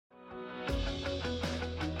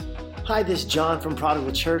Hi, this is John from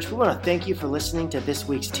Prodigal Church. We want to thank you for listening to this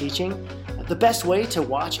week's teaching. The best way to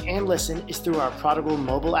watch and listen is through our Prodigal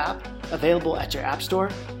mobile app, available at your app store.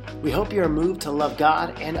 We hope you are moved to love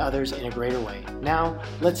God and others in a greater way. Now,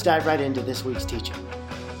 let's dive right into this week's teaching.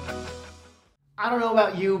 I don't know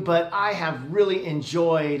about you, but I have really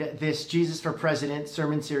enjoyed this Jesus for President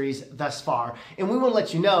sermon series thus far. And we want to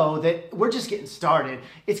let you know that we're just getting started.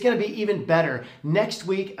 It's going to be even better. Next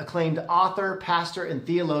week, acclaimed author, pastor, and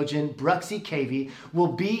theologian Bruxy Cavey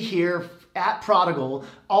will be here at Prodigal,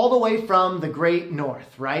 all the way from the great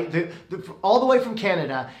north, right? All the way from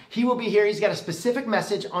Canada. He will be here. He's got a specific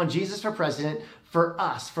message on Jesus for President for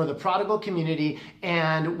us, for the Prodigal community,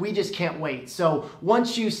 and we just can't wait. So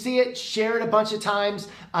once you see it, share it a bunch of times.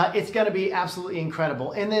 It's going to be absolutely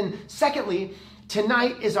incredible. And then secondly,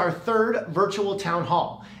 tonight is our third virtual town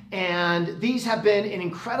hall. And these have been an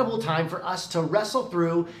incredible time for us to wrestle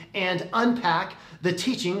through and unpack the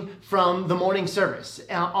teaching from the morning service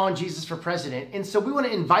on Jesus for President. And so we want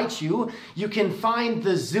to invite you. You can find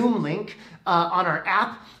the Zoom link on our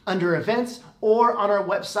app under events or on our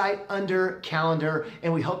website under calendar.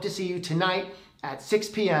 And we hope to see you tonight at 6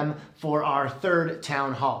 p.m. for our third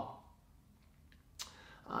town hall.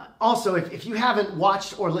 Also, if you haven't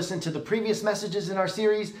watched or listened to the previous messages in our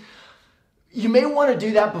series, you may want to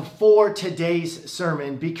do that before today's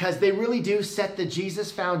sermon, because they really do set the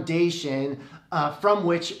Jesus foundation from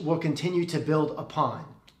which we'll continue to build upon.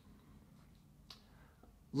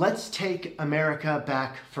 Let's take America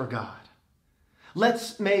back for God.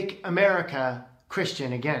 Let's make America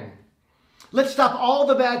Christian again. Let's stop all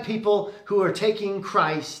the bad people who are taking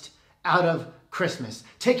Christ out of Christmas,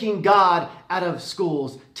 taking God out of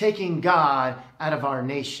schools, taking God out of our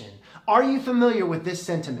nation. Are you familiar with this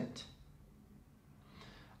sentiment?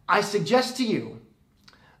 I suggest to you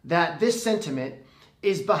that this sentiment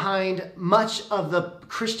is behind much of the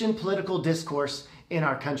Christian political discourse in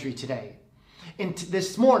our country today. And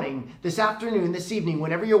this morning, this afternoon, this evening,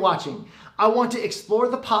 whenever you're watching, I want to explore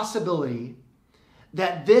the possibility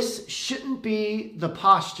that this shouldn't be the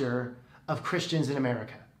posture of Christians in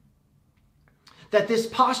America. That this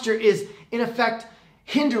posture is, in effect,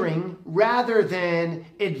 hindering rather than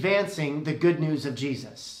advancing the good news of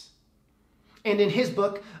Jesus. And in his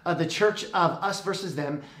book, The Church of Us versus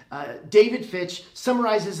Them, David Fitch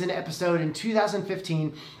summarizes an episode in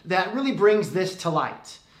 2015 that really brings this to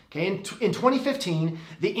light. Okay, in 2015,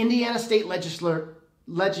 the Indiana State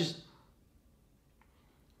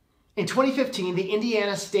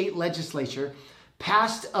Legislature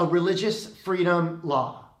passed a religious freedom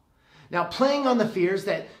law. Now, playing on the fears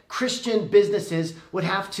that Christian businesses would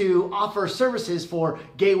have to offer services for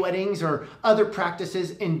gay weddings or other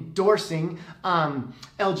practices endorsing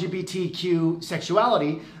LGBTQ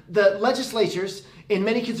sexuality, the legislatures in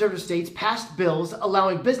many conservative states passed bills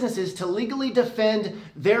allowing businesses to legally defend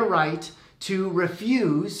their right to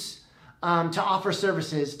refuse to offer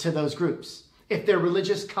services to those groups if their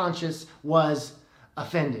religious conscience was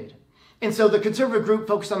offended. And so the conservative group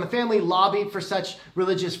focused on the family lobbied for such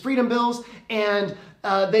religious freedom bills, and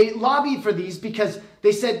they lobbied for these because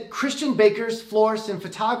they said Christian bakers, florists, and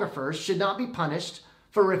photographers should not be punished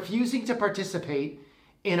for refusing to participate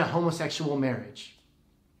in a homosexual marriage.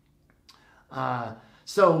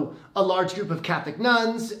 So a large group of Catholic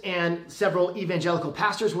nuns and several evangelical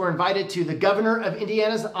pastors were invited to the governor of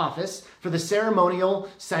Indiana's office for the ceremonial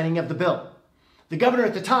signing of the bill. The governor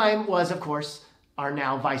at the time was, of course, our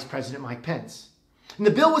now Vice President Mike Pence. And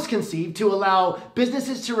the bill was conceived to allow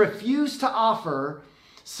businesses to refuse to offer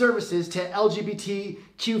services to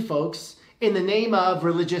LGBTQ folks in the name of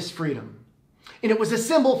religious freedom. And it was a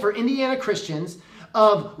symbol for Indiana Christians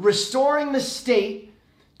of restoring the state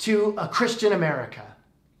to a Christian America.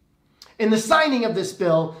 And the signing of this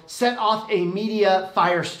bill set off a media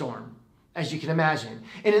firestorm, as you can imagine.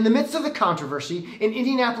 And in the midst of the controversy, an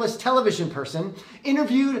Indianapolis television person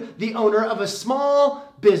interviewed the owner of a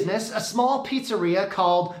small business, a small pizzeria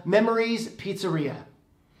called Memories Pizzeria.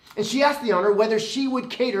 And she asked the owner whether she would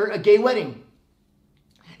cater a gay wedding.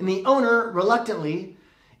 And the owner reluctantly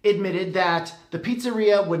admitted that the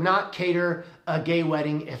pizzeria would not cater a gay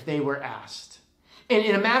wedding if they were asked. And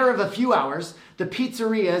in a matter of a few hours, the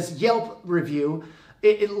pizzeria's Yelp review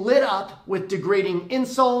it lit up with degrading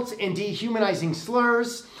insults and dehumanizing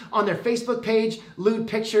slurs. On their Facebook page, lewd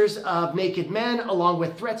pictures of naked men, along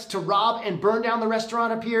with threats to rob and burn down the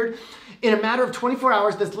restaurant, appeared. In a matter of 24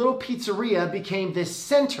 hours, this little pizzeria became the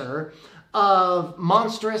center of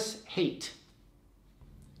monstrous hate.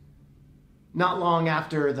 Not long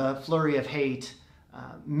after the flurry of hate,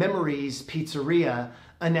 Memories Pizzeria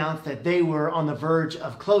announced that they were on the verge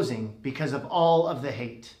of closing because of all of the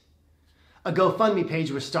hate. A GoFundMe page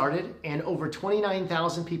was started and over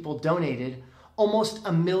 29,000 people donated almost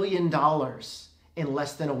 $1 million in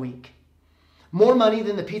less than a week. More money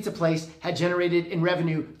than the pizza place had generated in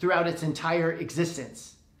revenue throughout its entire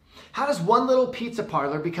existence. How does one little pizza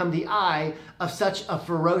parlor become the eye of such a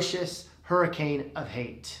ferocious hurricane of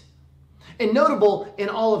hate? And notable in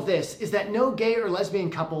all of this is that no gay or lesbian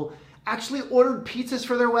couple actually ordered pizzas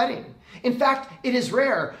for their wedding. In fact, it is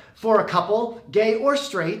rare for a couple, gay or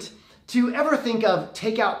straight, to ever think of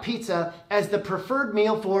takeout pizza as the preferred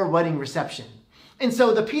meal for a wedding reception. And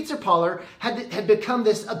so the pizza parlor had become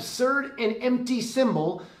this absurd and empty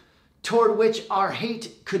symbol toward which our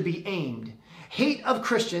hate could be aimed. Hate of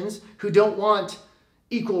Christians who don't want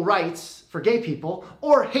equal rights for gay people,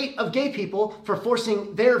 or hate of gay people for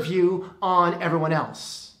forcing their view on everyone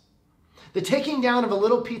else. The taking down of a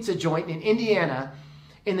little pizza joint in Indiana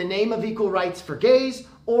in the name of equal rights for gays,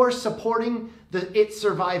 or supporting its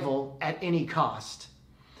survival at any cost.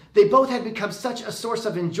 They both had become such a source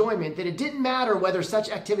of enjoyment that it didn't matter whether such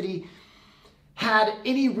activity had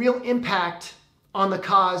any real impact on the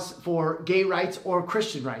cause for gay rights or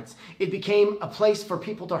Christian rights. It became a place for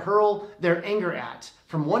people to hurl their anger at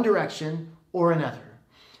from one direction or another.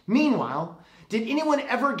 Meanwhile, did anyone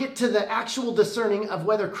ever get to the actual discerning of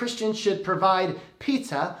whether Christians should provide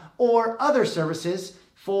pizza or other services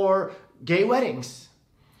for gay weddings?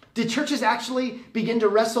 Did churches actually begin to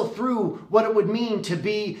wrestle through what it would mean to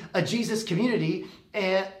be a Jesus community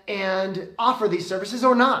and offer these services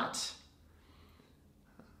or not?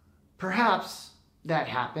 Perhaps that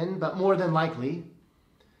happened, but more than likely,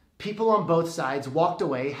 people on both sides walked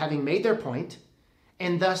away having made their point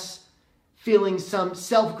and thus feeling some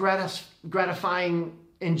self-gratifying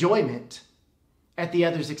enjoyment at the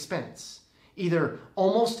other's expense, either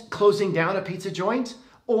almost closing down a pizza joint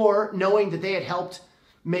or knowing that they had helped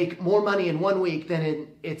make more money in 1 week than in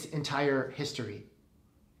its entire history.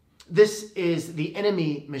 This is the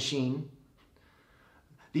enemy machine,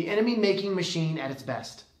 the enemy making machine at its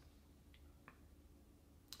best.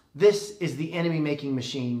 This is the enemy making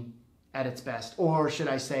machine at its best, or should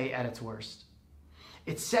I say at its worst.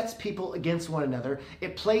 It sets people against one another.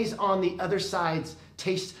 It plays on the other side's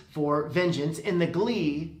taste for vengeance and the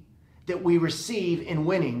glee that we receive in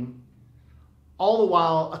winning, all the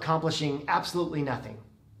while accomplishing absolutely nothing.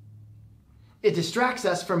 It distracts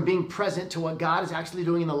us from being present to what God is actually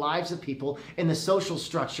doing in the lives of people and the social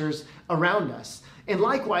structures around us. And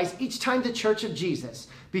likewise, each time the Church of Jesus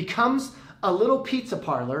becomes a little pizza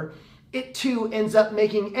parlor, it too ends up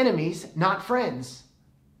making enemies, not friends.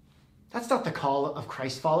 That's not the call of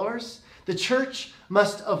Christ followers. The church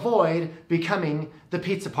must avoid becoming the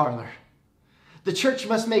pizza parlor. The church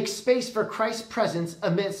must make space for Christ's presence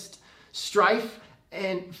amidst strife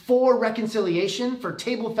and for reconciliation, for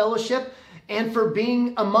table fellowship, and for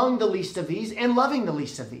being among the least of these and loving the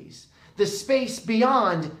least of these. The space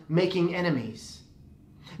beyond making enemies.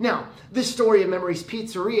 Now, this story of Memories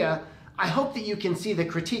Pizzeria, I hope that you can see the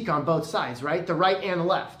critique on both sides, right? The right and the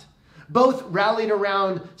left. Both rallied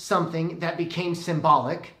around something that became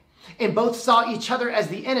symbolic, and both saw each other as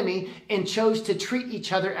the enemy and chose to treat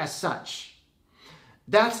each other as such.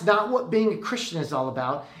 That's not what being a Christian is all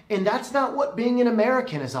about, and that's not what being an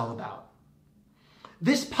American is all about.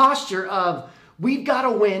 This posture of, we've got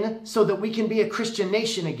to win so that we can be a Christian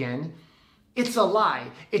nation again, it's a lie.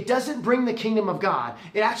 It doesn't bring the kingdom of God.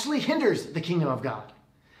 It actually hinders the kingdom of God.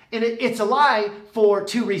 And it's a lie for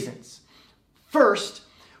two reasons. First,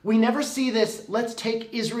 we never see this let's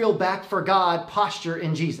take Israel back for God posture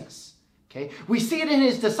in Jesus. Okay? We see it in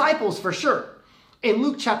his disciples for sure. In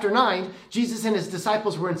Luke chapter 9, Jesus and his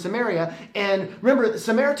disciples were in Samaria. And remember, the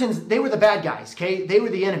Samaritans, they were the bad guys. Okay? They were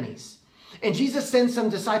the enemies. And Jesus sends some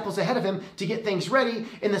disciples ahead of him to get things ready.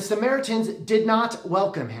 And the Samaritans did not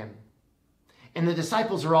welcome him. And the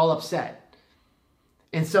disciples are all upset.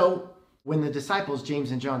 And so when the disciples, James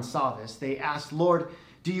and John, saw this, they asked, Lord,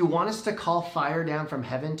 do you want us to call fire down from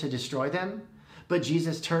heaven to destroy them? But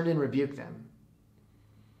Jesus turned and rebuked them.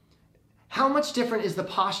 How much different is the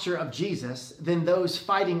posture of Jesus than those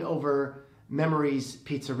fighting over Memories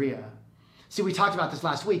Pizzeria? See, we talked about this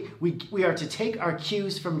last week. We are to take our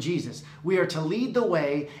cues from Jesus. We are to lead the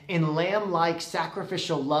way in lamb-like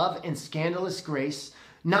sacrificial love and scandalous grace,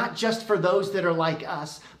 not just for those that are like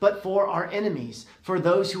us, but for our enemies, for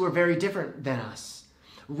those who are very different than us.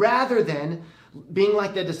 Rather than being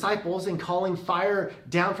like the disciples and calling fire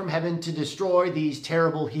down from heaven to destroy these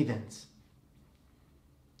terrible heathens.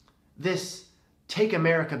 This, take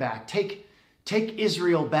America back, take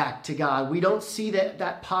Israel back to God. We don't see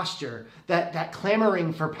that posture, that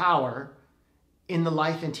clamoring for power in the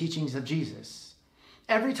life and teachings of Jesus.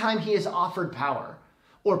 Every time he is offered power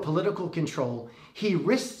or political control, he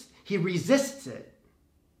resists it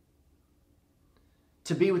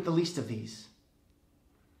to be with the least of these.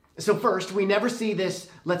 So first, we never see this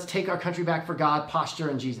 "let's take our country back for God" posture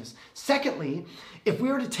in Jesus. Secondly, if we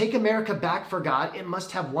were to take America back for God, it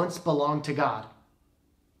must have once belonged to God.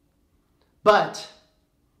 But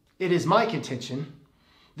it is my contention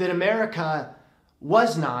that America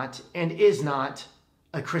was not and is not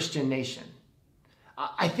a Christian nation.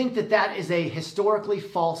 I think that that is a historically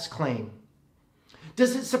false claim.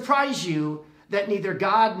 Does it surprise you that neither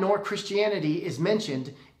God nor Christianity is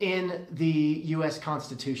mentioned in the U.S.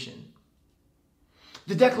 Constitution?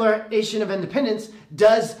 The Declaration of Independence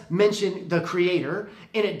does mention the Creator,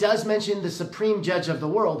 and it does mention the supreme judge of the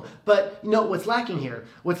world. But you know what's lacking here?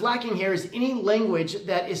 What's lacking here is any language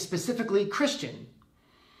that is specifically Christian.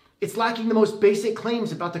 It's lacking the most basic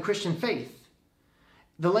claims about the Christian faith.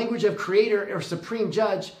 The language of Creator or supreme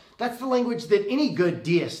judge, that's the language that any good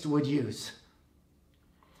deist would use.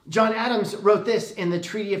 John Adams wrote this in the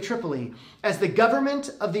Treaty of Tripoli: "As the government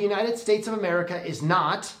of the United States of America is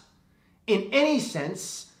not, in any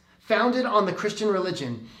sense, founded on the Christian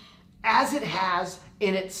religion, as it has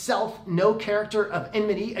in itself no character of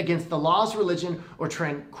enmity against the laws, religion, or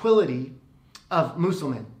tranquility of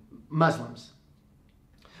Muslims."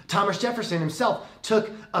 Thomas Jefferson himself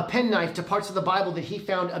took a penknife to parts of the Bible that he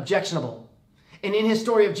found objectionable. And in his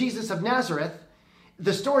story of Jesus of Nazareth,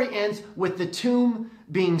 the story ends with the tomb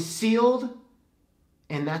being sealed,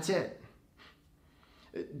 and that's it.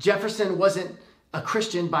 Jefferson wasn't a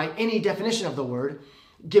Christian by any definition of the word,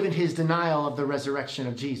 given his denial of the resurrection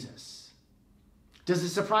of Jesus. Does it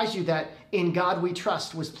surprise you that "In God We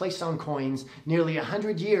Trust" was placed on coins nearly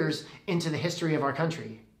 100 years into the history of our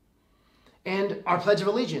country? And our Pledge of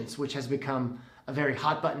Allegiance, which has become a very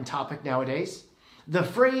hot button topic nowadays. The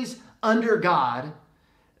phrase "under God"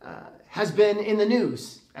 has been in the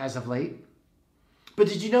news as of late. But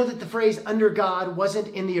did you know that the phrase "under God" wasn't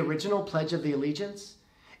in the original Pledge of the Allegiance?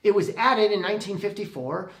 It was added in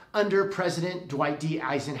 1954 under President Dwight D.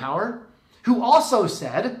 Eisenhower, who also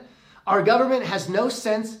said, "Our government has no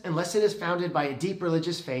sense unless it is founded by a deep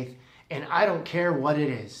religious faith, and I don't care what it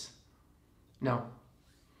is." No.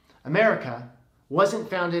 America wasn't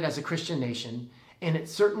founded as a Christian nation, and it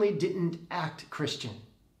certainly didn't act Christian.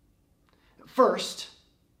 First,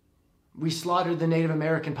 we slaughtered the Native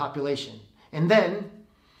American population. And then,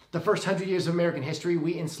 the first 100 years of American history,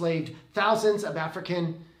 we enslaved thousands of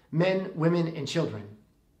African men, women, and children.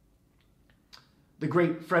 The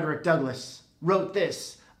great Frederick Douglass wrote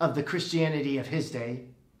this of the Christianity of his day: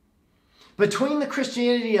 "Between the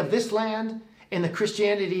Christianity of this land and the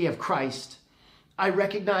Christianity of Christ, I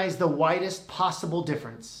recognize the widest possible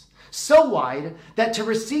difference, so wide that to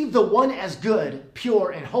receive the one as good,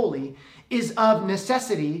 pure, and holy is of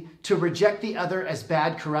necessity to reject the other as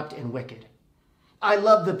bad, corrupt, and wicked. I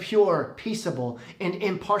love the pure, peaceable, and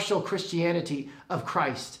impartial Christianity of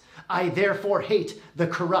Christ. I therefore hate the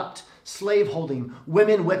corrupt, slave-holding,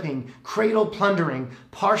 women-whipping, cradle-plundering,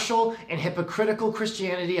 partial, and hypocritical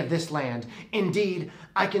Christianity of this land. Indeed,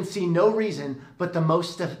 I can see no reason but the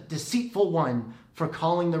most deceitful one for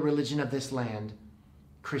calling the religion of this land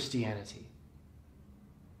Christianity."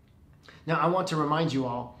 Now, I want to remind you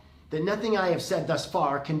all that nothing I have said thus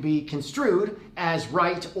far can be construed as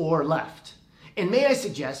right or left. And may I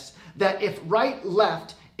suggest that if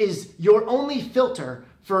right-left is your only filter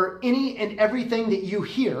for any and everything that you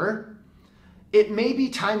hear, it may be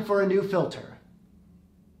time for a new filter.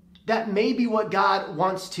 That may be what God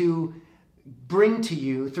wants to bring to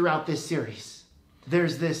you throughout this series.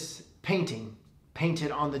 There's this painting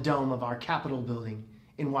painted on the dome of our Capitol building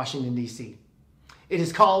in Washington, D.C. It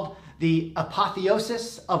is called the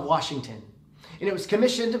Apotheosis of Washington. And it was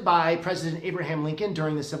commissioned by President Abraham Lincoln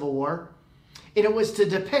during the Civil War. And it was to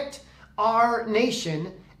depict our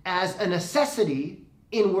nation as a necessity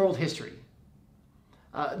in world history.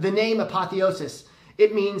 The name apotheosis,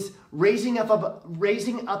 it means raising up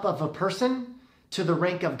of a person to the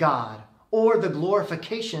rank of God, or the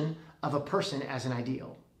glorification of a person as an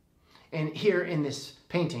ideal. And here in this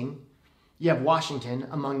painting, you have Washington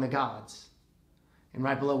among the gods. And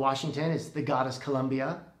right below Washington is the goddess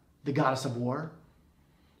Columbia, the goddess of war.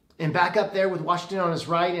 And back up there with Washington on his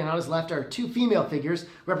right and on his left are two female figures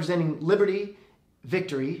representing liberty,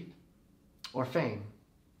 victory, or fame.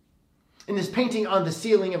 And this painting on the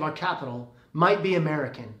ceiling of our Capitol might be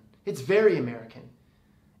American. It's very American.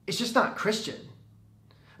 It's just not Christian.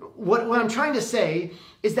 What I'm trying to say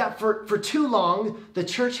is that for too long, the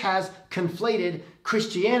church has conflated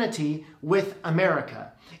Christianity with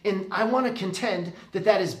America. And I want to contend that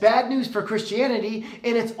that is bad news for Christianity,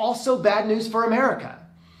 and it's also bad news for America.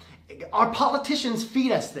 Our politicians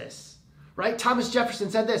feed us this, right? Thomas Jefferson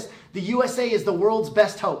said this: the USA is the world's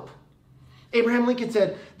best hope. Abraham Lincoln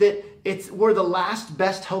said that we're the last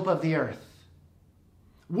best hope of the earth.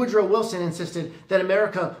 Woodrow Wilson insisted that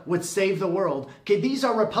America would save the world. Okay, these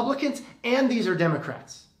are Republicans and these are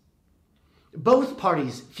Democrats. Both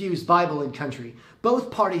parties fuse Bible and country.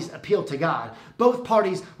 Both parties appeal to God. Both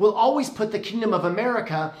parties will always put the kingdom of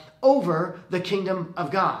America over the kingdom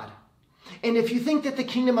of God. And if you think that the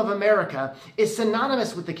kingdom of America is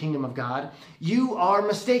synonymous with the kingdom of God, you are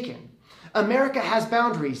mistaken. America has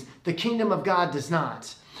boundaries. The kingdom of God does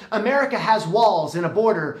not. America has walls and a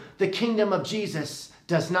border. The kingdom of Jesus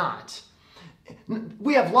does not.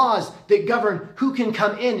 We have laws that govern who can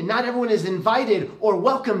come in. Not everyone is invited or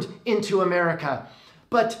welcomed into America.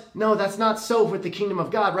 But no, that's not so with the kingdom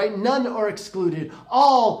of God, right? None are excluded.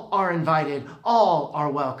 All are invited. All are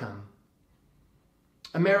welcome.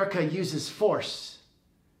 America uses force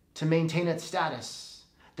to maintain its status.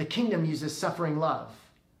 The kingdom uses suffering love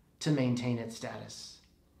to maintain its status.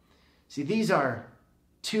 See, these are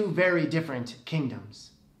two very different kingdoms.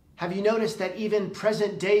 Have you noticed that even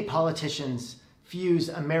present-day politicians fuse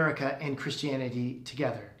America and Christianity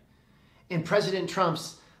together? In President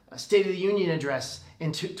Trump's State of the Union address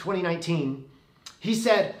in 2019, he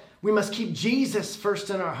said, we must keep Jesus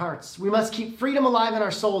first in our hearts. We must keep freedom alive in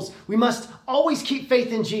our souls. We must always keep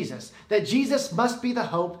faith in Jesus, that Jesus must be the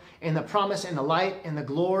hope and the promise and the light and the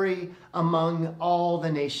glory among all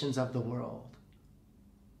the nations of the world.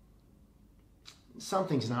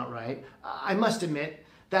 Something's not right. I must admit,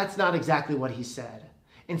 that's not exactly what he said.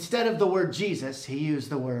 Instead of the word Jesus, he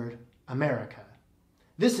used the word America.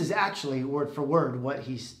 This is actually word for word what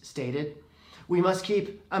he stated. We must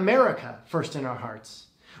keep America first in our hearts.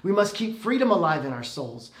 We must keep freedom alive in our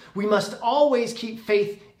souls. We must always keep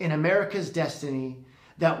faith in America's destiny,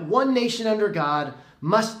 that one nation under God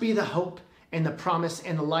must be the hope and the promise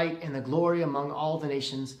and the light and the glory among all the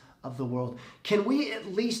nations of the world. Can we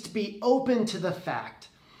at least be open to the fact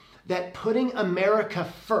that putting America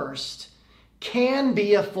first can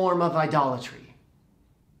be a form of idolatry?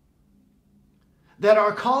 That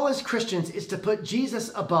our call as Christians is to put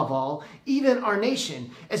Jesus above all, even our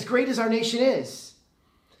nation, as great as our nation is.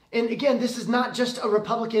 And again, this is not just a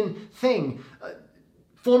Republican thing.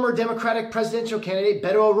 Former Democratic presidential candidate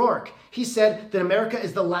Beto O'Rourke, he said that America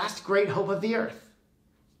is the last great hope of the earth.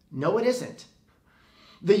 No, it isn't.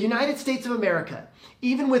 The United States of America,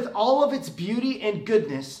 even with all of its beauty and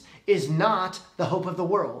goodness, is not the hope of the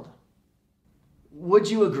world.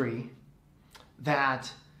 Would you agree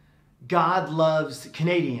that God loves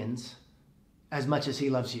Canadians as much as he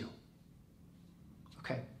loves you?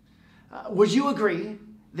 Okay. Would you agree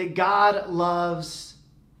that God loves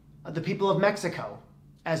the people of Mexico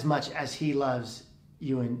as much as he loves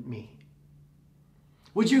you and me?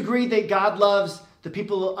 Would you agree that God loves the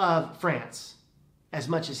people of France as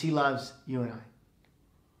much as he loves you and I?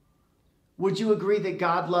 Would you agree that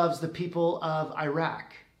God loves the people of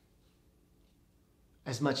Iraq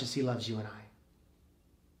as much as he loves you and I?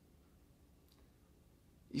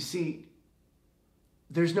 You see,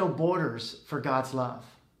 there's no borders for God's love.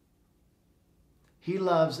 He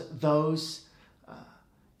loves those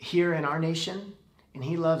here in our nation, and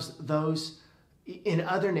he loves those in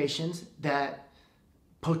other nations that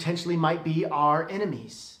potentially might be our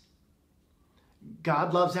enemies.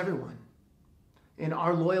 God loves everyone, and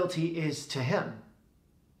our loyalty is to him.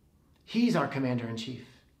 He's our commander-in-chief.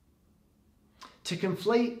 To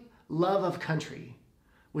conflate love of country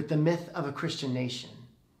with the myth of a Christian nation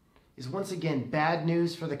is once again bad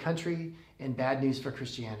news for the country and bad news for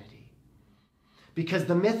Christianity. Because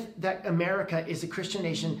the myth that America is a Christian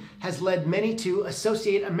nation has led many to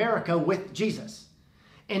associate America with Jesus.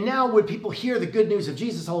 And now when people hear the good news of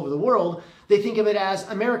Jesus all over the world, they think of it as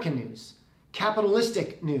American news,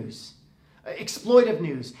 capitalistic news, exploitive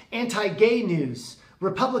news, anti-gay news,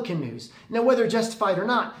 Republican news. Now, whether justified or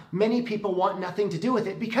not, many people want nothing to do with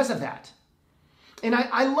it because of that. And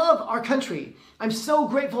I love our country. I'm so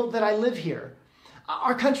grateful that I live here.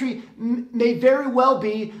 Our country may very well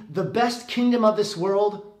be the best kingdom of this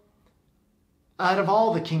world out of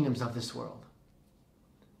all the kingdoms of this world.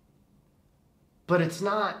 But it's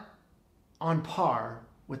not on par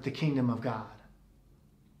with the kingdom of God.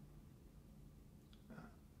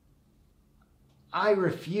 I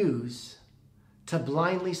refuse to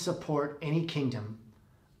blindly support any kingdom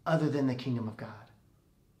other than the kingdom of God.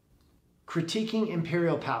 Critiquing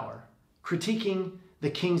imperial power, critiquing the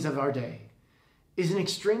kings of our day, is an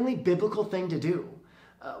extremely biblical thing to do.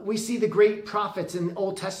 We see the great prophets in the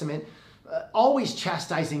Old Testament always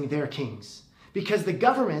chastising their kings because the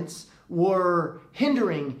governments were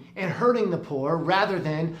hindering and hurting the poor rather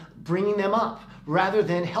than bringing them up, rather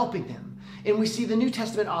than helping them. And we see the New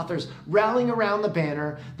Testament authors rallying around the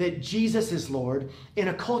banner that Jesus is Lord in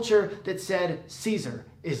a culture that said Caesar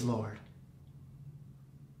is Lord.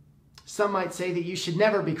 Some might say that you should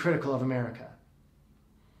never be critical of America.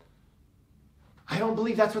 I don't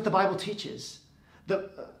believe that's what the Bible teaches.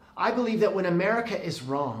 I believe that when America is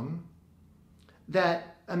wrong,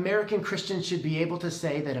 that American Christians should be able to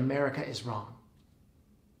say that America is wrong.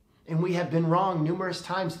 And we have been wrong numerous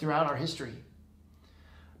times throughout our history.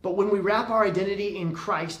 But when we wrap our identity in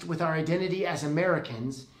Christ with our identity as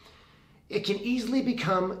Americans, it can easily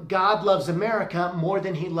become God loves America more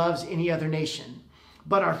than he loves any other nation.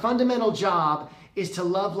 But our fundamental job is to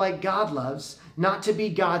love like God loves, not to be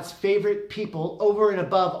God's favorite people over and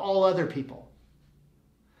above all other people.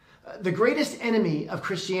 The greatest enemy of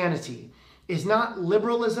Christianity is not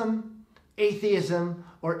liberalism, atheism,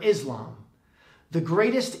 or Islam. The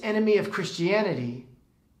greatest enemy of Christianity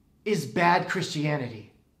is bad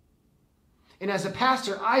Christianity. And as a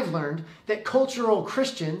pastor, I've learned that cultural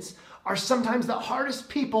Christians are sometimes the hardest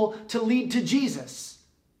people to lead to Jesus.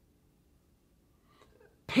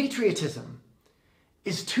 Patriotism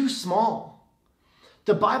is too small.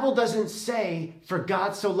 The Bible doesn't say, for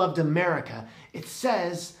God so loved America. It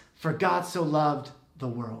says, for God so loved the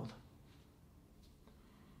world.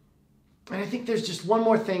 And I think there's just one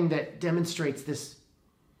more thing that demonstrates this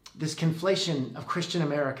conflation of Christian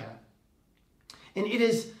America. And it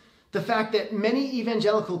is the fact that many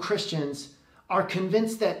evangelical Christians are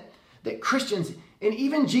convinced that Christians, and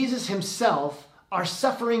even Jesus himself, are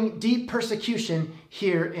suffering deep persecution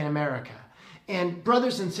here in America. And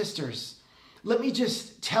brothers and sisters, let me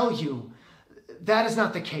just tell you, that is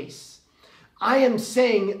not the case. I am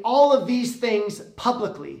saying all of these things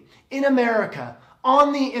publicly in America,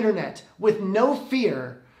 on the internet, with no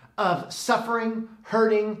fear of suffering,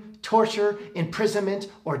 hurting, torture, imprisonment,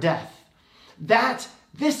 or death.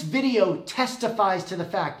 This video testifies to the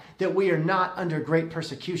fact that we are not under great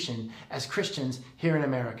persecution as Christians here in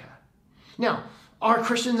America. Now, are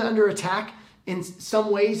Christians under attack in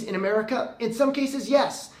some ways in America? In some cases,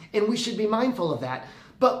 yes, and we should be mindful of that.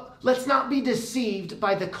 But let's not be deceived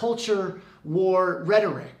by the culture war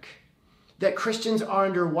rhetoric that Christians are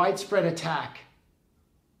under widespread attack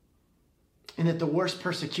and that the worst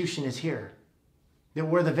persecution is here, that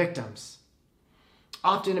we're the victims.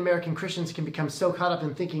 Often American Christians can become so caught up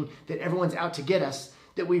in thinking that everyone's out to get us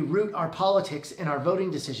that we root our politics and our voting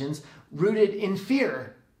decisions rooted in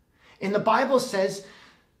fear. And the Bible says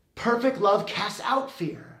perfect love casts out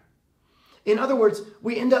fear. In other words,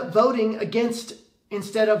 we end up voting against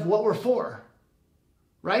instead of what we're for,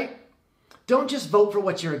 right? Don't just vote for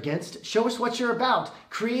what you're against. Show us what you're about.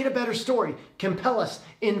 Create a better story. Compel us.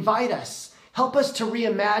 Invite us. Help us to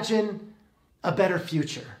reimagine a better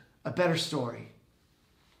future, a better story.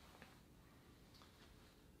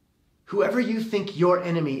 Whoever you think your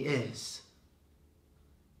enemy is,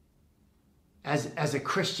 as a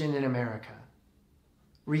Christian in America,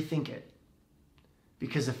 rethink it.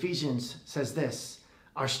 Because Ephesians says this,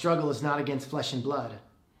 our struggle is not against flesh and blood,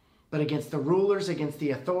 but against the rulers, against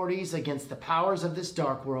the authorities, against the powers of this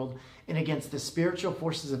dark world, and against the spiritual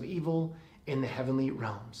forces of evil in the heavenly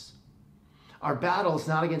realms. Our battle is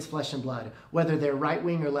not against flesh and blood, whether they're right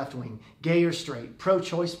wing or left wing, gay or straight,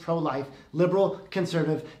 pro-choice, pro-life, liberal,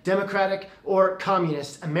 conservative, democratic or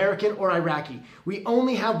communist, American or Iraqi. We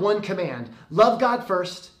only have one command: love God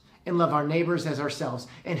first and love our neighbors as ourselves.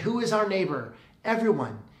 And who is our neighbor?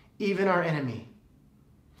 Everyone, even our enemy.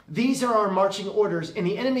 These are our marching orders, and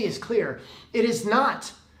the enemy is clear. It is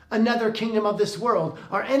not another kingdom of this world.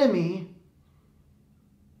 Our enemy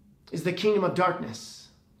is the kingdom of darkness.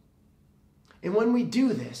 And when we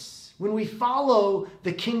do this, when we follow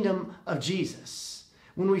the kingdom of Jesus,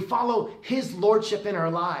 when we follow his lordship in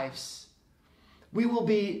our lives, we will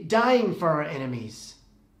be dying for our enemies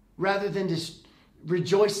rather than just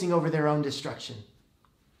rejoicing over their own destruction.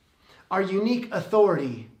 Our unique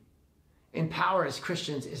authority and power as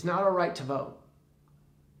Christians is not our right to vote.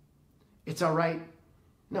 It's our right,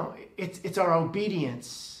 no, it's our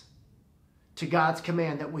obedience to God's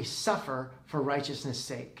command that we suffer for righteousness'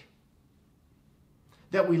 sake.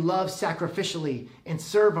 That we love sacrificially and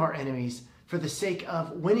serve our enemies for the sake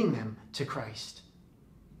of winning them to Christ.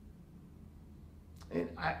 And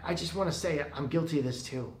I just want to say I'm guilty of this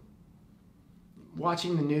too.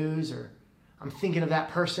 Watching the news, or I'm thinking of that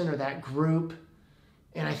person or that group,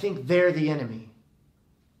 and I think they're the enemy.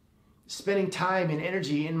 Spending time and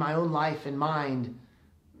energy in my own life and mind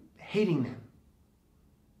hating them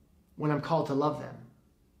when I'm called to love them.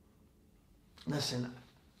 Listen,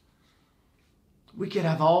 We could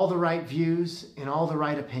have all the right views and all the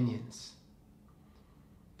right opinions.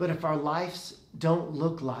 But if our lives don't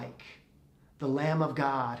look like the Lamb of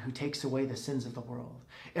God who takes away the sins of the world,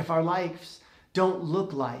 if our lives don't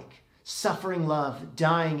look like suffering love,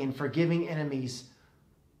 dying and forgiving enemies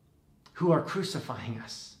who are crucifying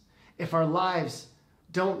us, if our lives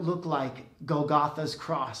don't look like Golgotha's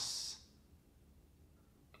cross,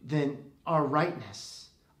 then our rightness,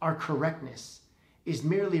 our correctness is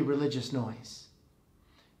merely religious noise.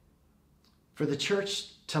 For the church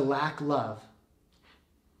to lack love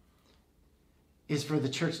is for the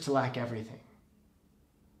church to lack everything.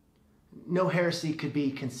 No heresy could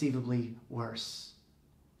be conceivably worse.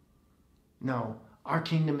 No, our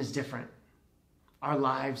kingdom is different. Our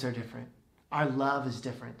lives are different. Our love is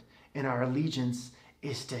different. And our allegiance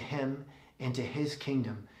is to him and to his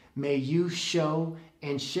kingdom. May you show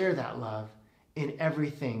and share that love in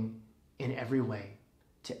everything, in every way,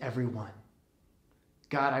 to everyone.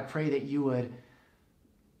 God, I pray that you would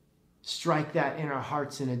strike that in our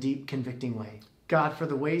hearts in a deep, convicting way. God, for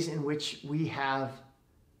the ways in which we have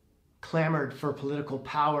clamored for political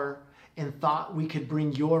power and thought we could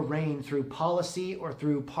bring your reign through policy or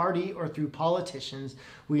through party or through politicians,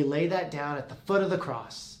 we lay that down at the foot of the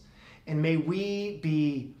cross. And may we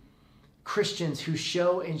be Christians who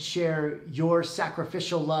show and share your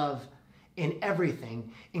sacrificial love in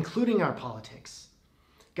everything, including our politics.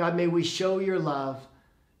 God, may we show your love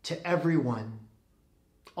to everyone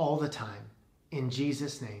all the time. In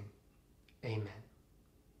Jesus' name, amen.